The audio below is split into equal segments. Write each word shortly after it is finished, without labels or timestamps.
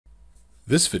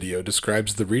This video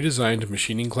describes the redesigned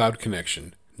Machining Cloud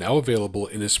connection, now available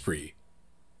in ESPRIT.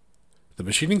 The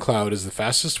Machining Cloud is the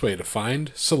fastest way to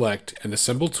find, select, and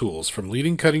assemble tools from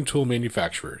leading cutting tool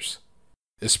manufacturers.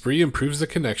 ESPRIT improves the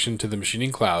connection to the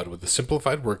Machining Cloud with a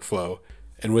simplified workflow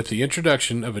and with the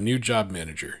introduction of a new job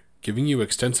manager, giving you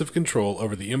extensive control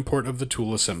over the import of the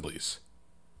tool assemblies.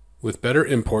 With better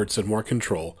imports and more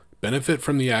control, benefit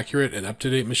from the accurate and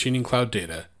up-to-date Machining Cloud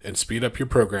data and speed up your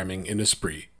programming in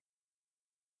ESPRIT.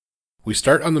 We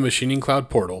start on the Machining Cloud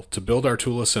portal to build our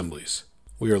tool assemblies.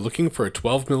 We are looking for a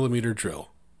 12mm drill.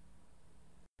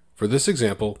 For this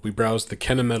example, we browse the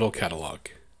Kennametal catalog.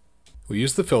 We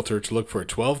use the filter to look for a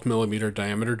 12mm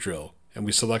diameter drill, and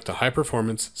we select a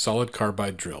high-performance solid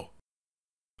carbide drill.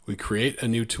 We create a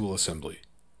new tool assembly.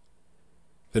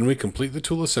 Then we complete the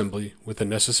tool assembly with the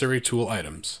necessary tool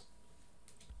items.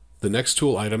 The next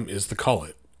tool item is the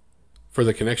collet. For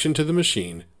the connection to the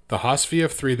machine, the Haas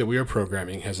VF3 that we are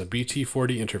programming has a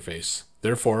BT40 interface.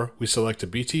 Therefore, we select a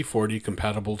BT40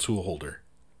 compatible tool holder.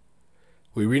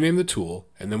 We rename the tool,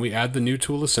 and then we add the new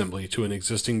tool assembly to an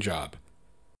existing job.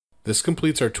 This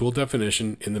completes our tool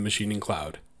definition in the Machining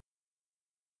Cloud.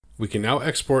 We can now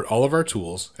export all of our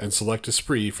tools and select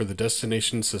ESPRIT for the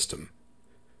destination system.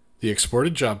 The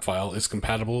exported job file is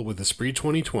compatible with ESPRIT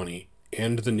 2020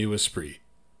 and the new ESPRIT.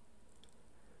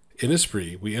 In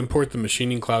ESPRIT, we import the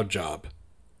Machining Cloud job.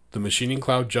 The Machining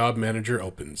Cloud Job Manager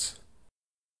opens.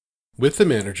 With the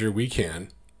manager, we can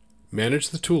manage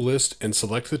the tool list and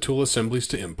select the tool assemblies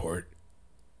to import,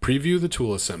 preview the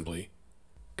tool assembly,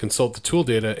 consult the tool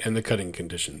data and the cutting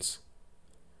conditions.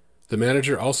 The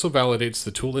manager also validates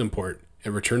the tool import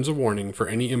and returns a warning for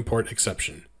any import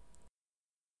exception.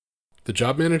 The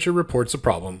Job Manager reports a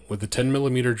problem with the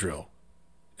 10mm drill.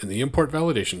 In the Import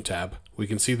Validation tab, we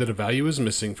can see that a value is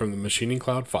missing from the Machining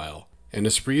Cloud file, and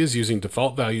ESPRIT is using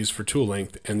default values for tool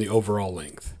length and the overall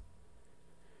length.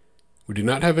 We do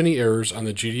not have any errors on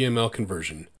the GDML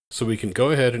conversion, so we can go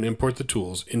ahead and import the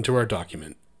tools into our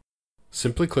document.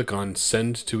 Simply click on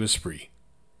Send to ESPRIT.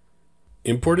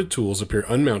 Imported tools appear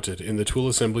unmounted in the Tool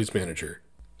Assemblies Manager.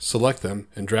 Select them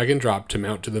and drag and drop to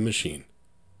mount to the machine.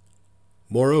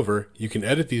 Moreover, you can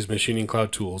edit these Machining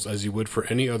Cloud tools as you would for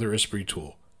any other ESPRIT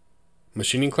tool.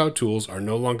 Machining Cloud tools are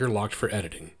no longer locked for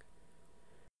editing.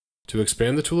 To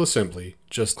expand the tool assembly,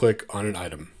 just click on an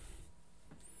item.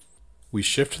 We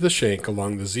shift the shank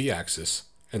along the Z-axis,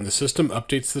 and the system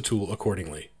updates the tool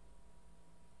accordingly.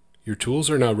 Your tools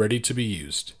are now ready to be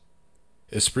used.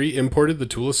 ESPRIT imported the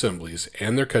tool assemblies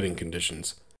and their cutting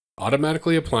conditions,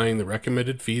 automatically applying the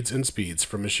recommended feeds and speeds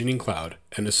from Machining Cloud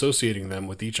and associating them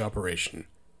with each operation.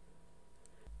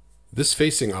 This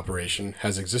facing operation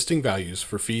has existing values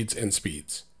for feeds and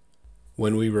speeds.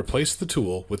 When we replace the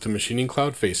tool with the Machining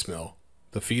Cloud face mill,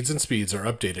 the feeds and speeds are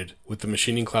updated with the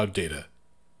Machining Cloud data.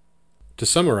 To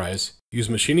summarize, use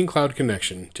Machining Cloud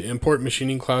connection to import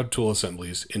Machining Cloud tool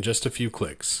assemblies in just a few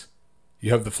clicks.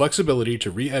 You have the flexibility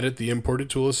to re-edit the imported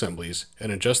tool assemblies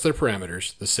and adjust their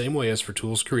parameters the same way as for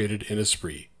tools created in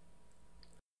ESPRIT.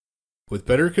 With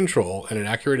better control and an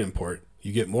accurate import,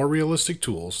 you get more realistic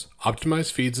tools,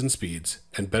 optimized feeds and speeds,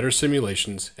 and better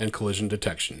simulations and collision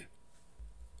detection.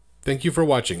 Thank you for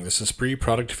watching this ESPRIT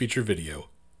product feature video.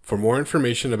 For more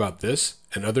information about this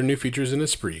and other new features in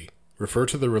ESPRIT, refer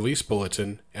to the release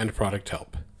bulletin and product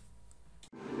help.